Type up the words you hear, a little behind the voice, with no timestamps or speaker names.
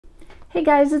Hey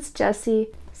guys, it's Jessie.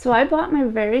 So I bought my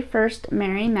very first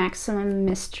Mary Maxim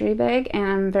mystery bag and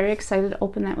I'm very excited to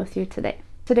open that with you today.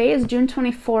 Today is June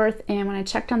 24th and when I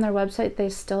checked on their website they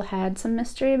still had some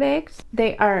mystery bags.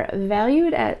 They are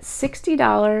valued at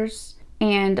 $60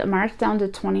 and marked down to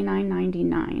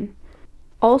 $29.99.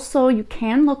 Also, you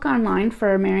can look online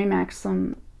for Mary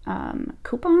Maxim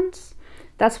coupons.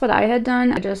 That's what I had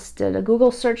done. I just did a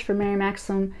Google search for Mary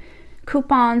Maxim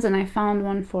coupons and I found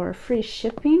one for free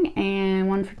shipping and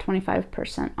one for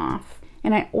 25% off.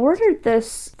 And I ordered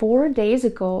this 4 days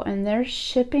ago and their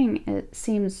shipping, it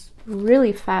seems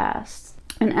really fast.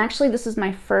 And actually this is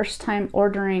my first time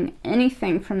ordering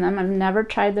anything from them. I've never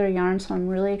tried their yarn, so I'm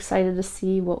really excited to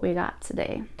see what we got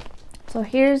today. So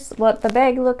here's what the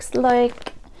bag looks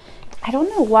like. I don't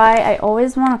know why I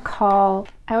always want to call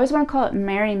it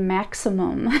Mary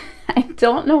Maximum. I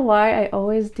don't know why I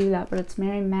always do that, but it's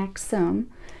Mary Maxim.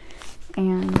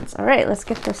 And all right, let's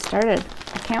get this started.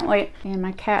 I can't wait. And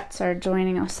my cats are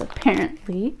joining us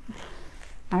apparently.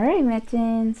 All right,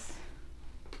 mittens.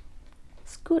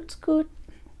 Scoot, scoot.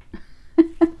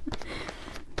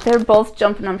 They're both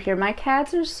jumping up here. My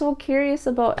cats are so curious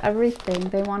about everything.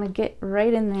 They want to get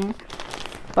right in there,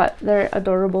 but they're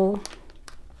adorable.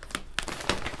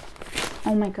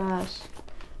 Oh my gosh,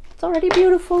 it's already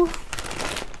beautiful.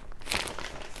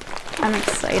 I'm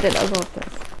excited about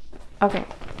this. Okay,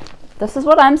 this is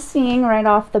what I'm seeing right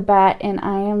off the bat and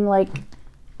I am like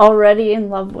already in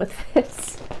love with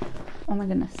this. Oh my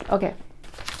goodness. Okay,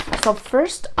 so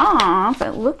first off,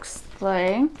 it looks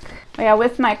like, oh yeah,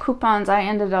 with my coupons I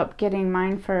ended up getting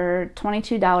mine for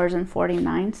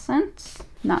 $22.49.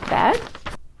 Not bad.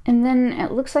 And then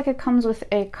it looks like it comes with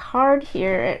a card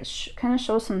here. It kind of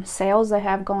shows some sales they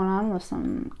have going on with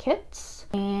some kits.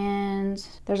 And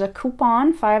there's a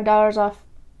coupon, $5 off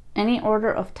any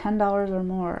order of $10 or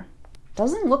more.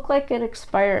 Doesn't look like it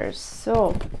expires,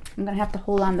 so I'm gonna have to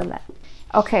hold on to that.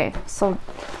 Okay, so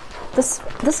this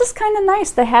is kind of nice.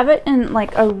 They have it in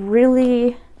like a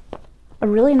really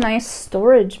nice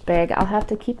storage bag. I'll have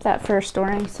to keep that for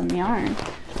storing some yarn.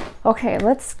 Okay,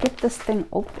 let's get this thing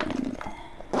opened.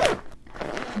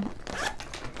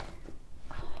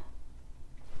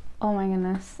 Oh my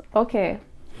goodness. Okay,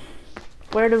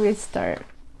 where do we start?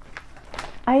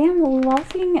 I am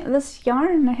loving this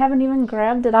yarn. I haven't even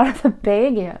grabbed it out of the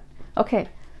bag yet. Okay.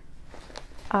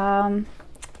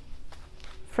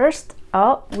 First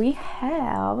up, we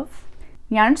have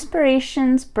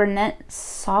Yarnspirations Burnett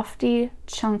Softy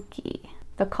Chunky.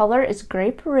 The color is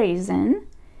Grape Raisin.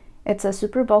 It's a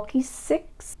super bulky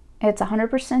 6. It's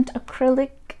 100%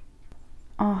 acrylic.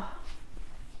 Oh.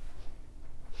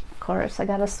 Course, I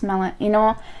gotta smell it. You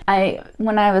know,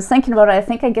 when I was thinking about it, I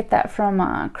think I get that from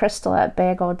Crystal at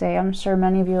Bag All Day. I'm sure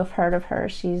many of you have heard of her.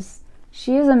 She is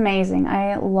amazing.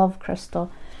 I love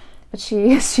Crystal, but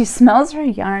she smells her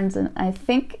yarns, and I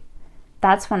think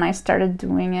that's when I started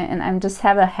doing it. And I just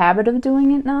have a habit of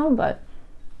doing it now, but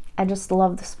I just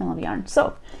love the smell of yarn.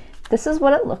 So this is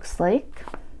what it looks like.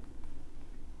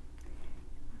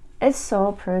 It's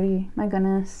so pretty. My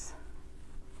goodness.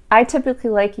 I typically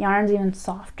like yarns even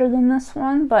softer than this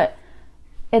one, but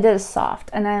it is soft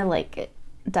and I like it,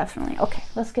 definitely. Okay,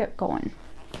 let's get going.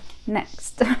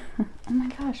 Next. Oh my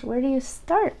gosh, where do you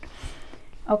start?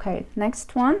 Okay,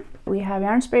 next one. We have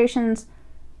Yarnspirations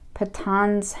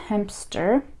Patan's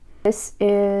Hempster. This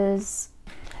is,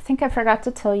 I think I forgot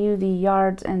to tell you the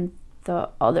yards and the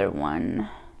other one.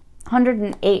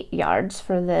 108 yards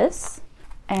for this.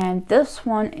 And this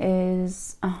one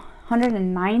is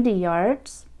 190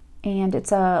 yards. And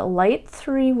it's a light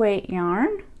 3-weight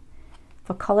yarn.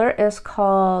 The color is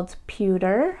called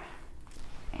Pewter.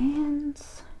 And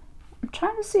I'm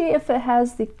trying to see if it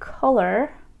has the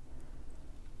color.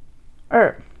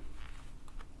 I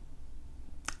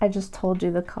just told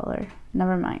you the color.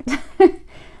 Never mind.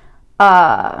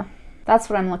 That's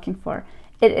what I'm looking for.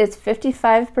 It is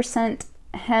 55%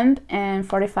 hemp and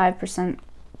 45%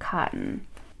 cotton.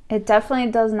 It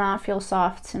definitely does not feel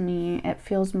soft to me. It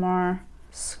feels more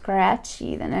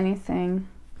scratchy than anything,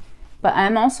 but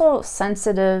I'm also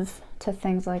sensitive to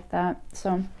things like that,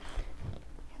 so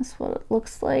that's what it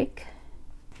looks like.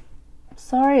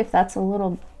 Sorry if that's a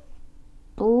little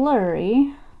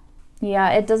blurry. Yeah,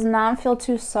 it does not feel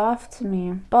too soft to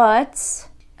me, but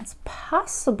it's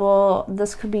possible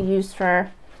this could be used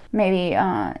for maybe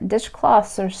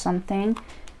dishcloths or something.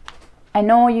 I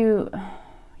know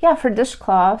for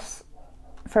dishcloths.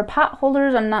 For pot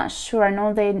holders, I'm not sure. I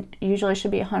know they usually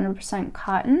should be 100%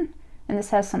 cotton, and this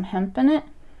has some hemp in it.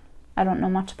 I don't know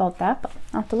much about that, but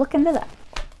I'll have to look into that.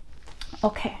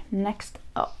 Okay, next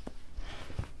up.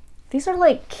 These are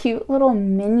like cute little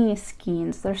mini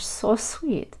skeins. They're so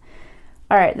sweet.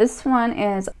 All right, this one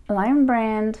is Lion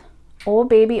Brand Old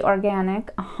Baby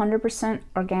Organic, 100%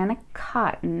 organic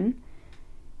cotton,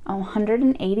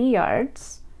 180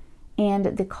 yards, and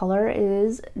the color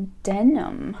is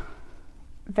denim.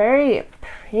 Very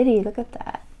pretty, look at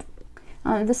that.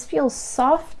 This feels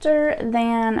softer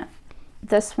than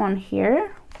this one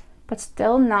here, but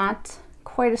still not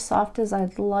quite as soft as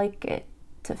I'd like it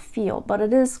to feel, but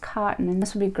it is cotton, and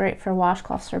this would be great for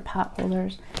washcloths or pot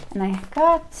holders. And I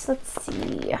got, let's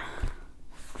see,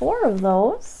 4 of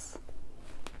those.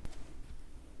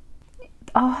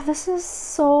 Oh, this is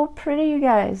so pretty, you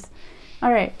guys.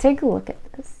 All right, take a look at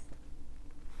this.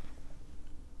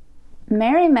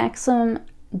 Mary Maxim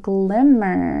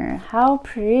Glimmer, how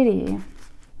pretty. It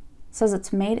says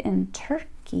it's made in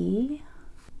Turkey.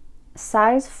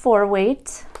 Size 4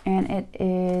 weight, and it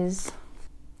is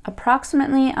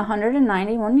approximately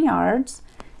 191 yards,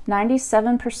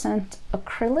 97%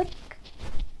 acrylic,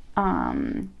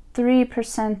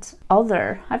 3%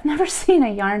 other. I've never seen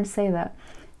a yarn say that.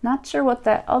 Not sure what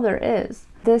that other is.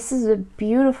 This is a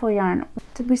beautiful yarn.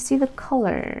 Did we see the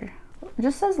color? It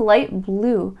just says light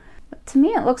blue. But to me,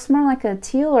 it looks more like a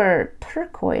teal or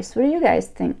turquoise. What do you guys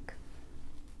think?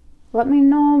 Let me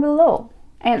know below.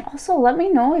 And also let me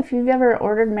know if you've ever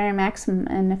ordered Mary Maxim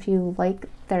and if you like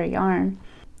their yarn.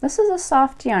 This is a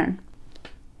soft yarn.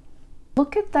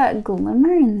 Look at that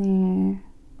glimmer in there.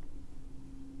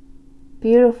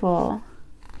 Beautiful.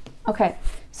 Okay,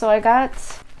 so I got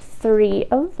 3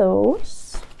 of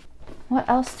those. What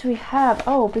else do we have?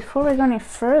 Oh, before we go any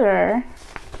further,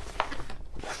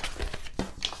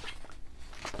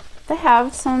 they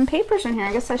have some papers in here.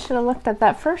 I guess I should have looked at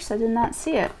that first. I did not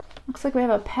see it. Looks like we have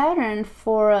a pattern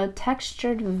for a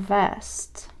textured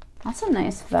vest. That's a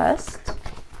nice vest.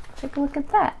 Take a look at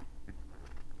that.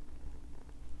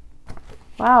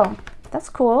 Wow, that's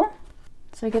cool.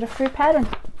 So we get a free pattern.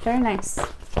 Very nice.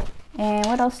 And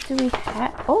what else do we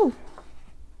have? Oh,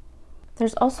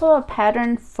 there's also a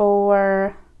pattern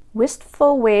for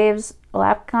Wistful Waves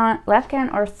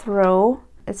Lapcan or Throw.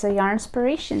 It's a Yarn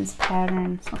Inspirations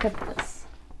pattern. Look at this.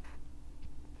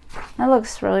 That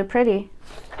looks really pretty.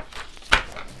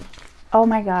 Oh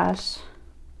my gosh.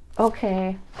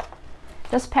 Okay.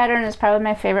 This pattern is probably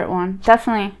my favorite one.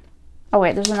 Definitely. Oh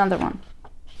wait, there's another one.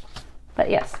 But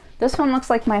yes, this one looks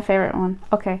like my favorite one.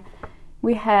 Okay.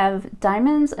 We have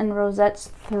Diamonds and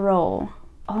Rosettes Throw.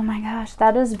 Oh my gosh,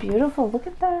 that is beautiful. Look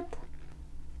at that.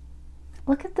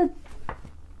 Look at the...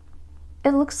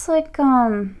 It looks like,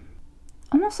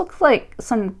 almost looks like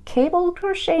some cable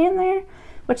crochet in there,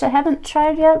 which I haven't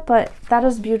tried yet, but that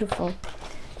is beautiful.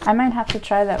 I might have to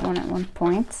try that one at one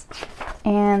point.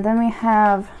 And then we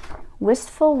have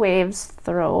Wistful Waves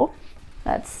Throw.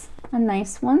 That's a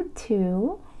nice one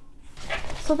too.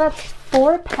 So that's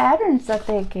 4 patterns that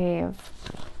they gave.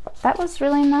 That was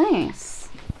really nice.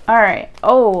 All right.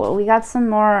 Oh, we got some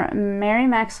more Mary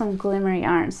Maxim Glimmer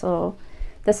yarn. So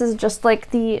this is just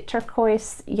like the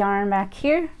turquoise yarn back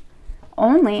here,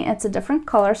 only it's a different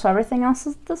color, so everything else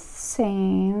is the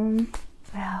same.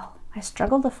 Well, I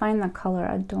struggle to find the color.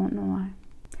 I don't know why.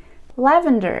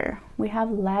 Lavender. We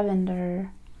have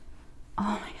lavender.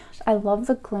 Oh my gosh, I love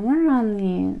the glimmer on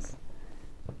these.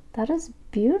 That is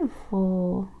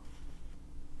beautiful.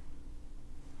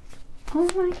 Oh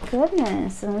my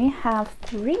goodness. And we have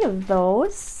 3 of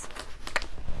those.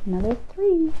 Another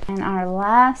 3. And our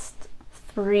last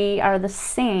 3 are the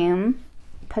same.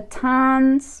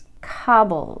 Patons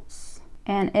Cobbles.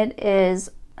 And it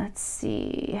is, let's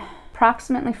see,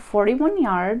 approximately 41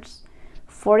 yards,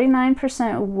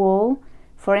 49% wool,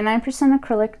 49%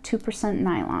 acrylic, 2%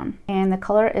 nylon. And the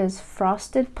color is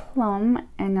Frosted Plum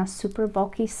and a super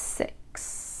bulky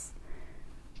 6.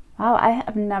 Wow, I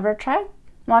have never tried,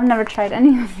 well, I've never tried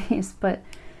any of these, but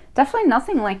definitely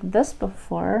nothing like this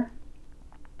before.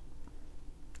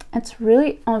 It's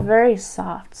really very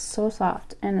soft, so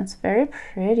soft, and it's very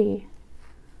pretty.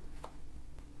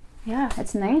 Yeah,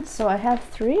 it's nice. So I have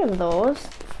 3 of those.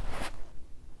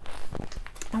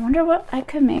 I wonder what I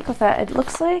could make with that. It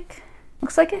looks like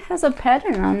it has a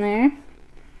pattern on there.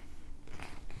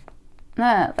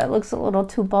 That looks a little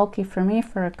too bulky for me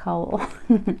for a cowl.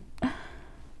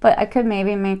 But I could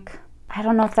maybe make, I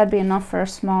don't know if that'd be enough for a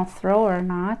small throw or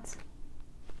not.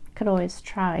 Could always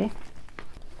try.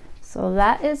 So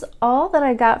that is all that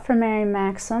I got from Mary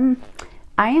Maxim.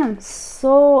 I am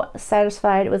so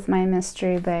satisfied with my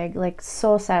mystery bag, like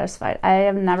so satisfied. I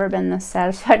have never been this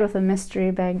satisfied with a mystery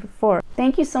bag before.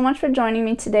 Thank you so much for joining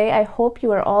me today. I hope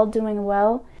you are all doing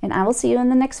well, and I will see you in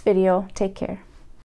the next video. Take care.